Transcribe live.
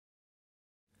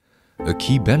A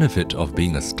key benefit of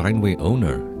being a Steinway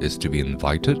owner is to be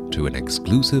invited to an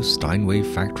exclusive Steinway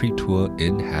Factory Tour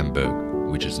in Hamburg,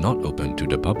 which is not open to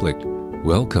the public.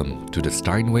 Welcome to the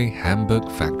Steinway Hamburg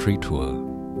Factory Tour,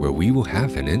 where we will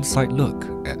have an inside look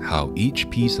at how each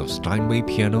piece of Steinway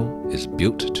piano is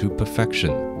built to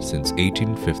perfection since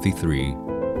 1853.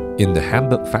 In the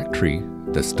Hamburg factory,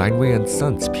 the Steinway &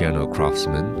 Sons piano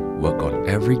craftsmen work on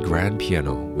every grand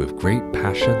piano with great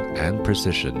passion and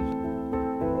precision.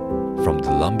 From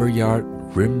the lumberyard,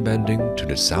 rim bending to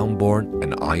the soundboard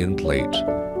and iron plate,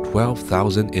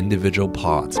 12,000 individual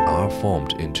parts are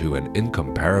formed into an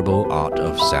incomparable art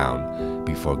of sound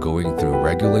before going through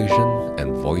regulation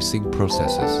and voicing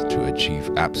processes to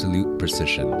achieve absolute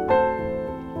precision.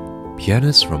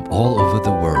 Pianists from all over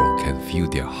the world can feel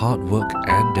their hard work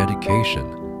and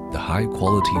dedication, the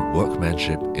high-quality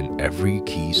workmanship in every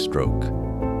key stroke.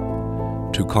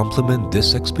 To complement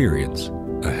this experience,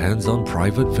 a hands-on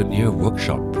private veneer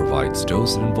workshop provides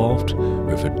those involved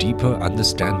with a deeper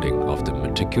understanding of the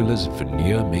meticulous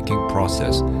veneer-making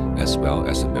process as well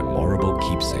as a memorable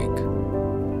keepsake.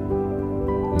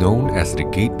 Known as the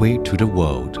gateway to the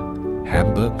world,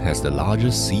 Hamburg has the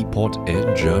largest seaport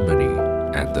in Germany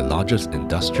and the largest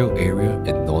industrial area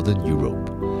in Northern Europe,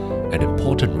 an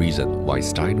important reason why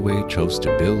Steinway chose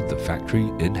to build the factory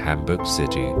in Hamburg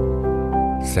City.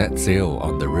 Set sail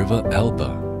on the River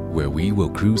Elbe, where we will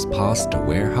cruise past the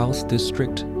warehouse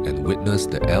district and witness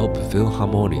the Elbe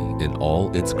Philharmonie in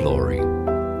all its glory.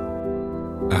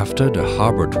 After the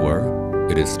harbor tour,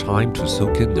 it is time to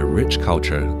soak in the rich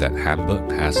culture that Hamburg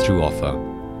has to offer.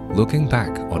 Looking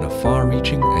back on a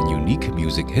far-reaching and unique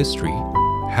music history,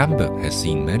 Hamburg has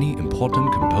seen many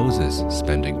important composers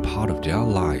spending part of their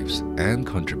lives and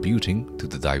contributing to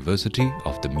the diversity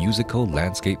of the musical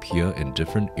landscape here in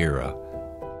different eras.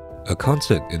 A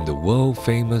concert in the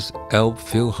world-famous Elbe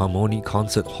Philharmonie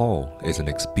Concert Hall is an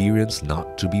experience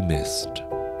not to be missed.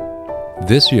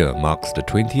 This year marks the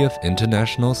 20th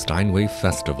International Steinway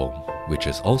Festival, which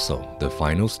is also the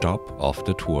final stop of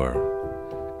the tour.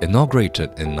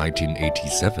 Inaugurated in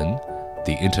 1987,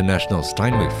 the International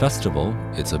Steinway Festival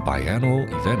is a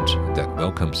biannual event that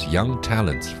welcomes young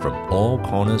talents from all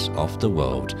corners of the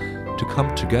world to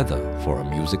come together for a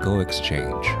musical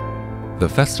exchange. The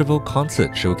festival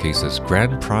concert showcases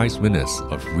grand prize winners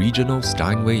of Regional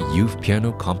Steinway Youth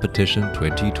Piano Competition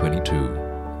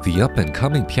 2022. The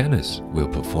up-and-coming pianists will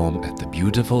perform at the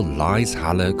beautiful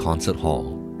Leishalle Concert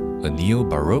Hall, a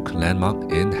neo-Baroque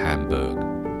landmark in Hamburg.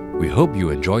 We hope you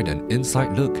enjoyed an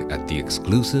inside look at the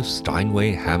exclusive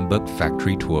Steinway Hamburg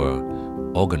Factory Tour,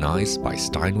 organized by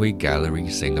Steinway Gallery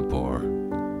Singapore.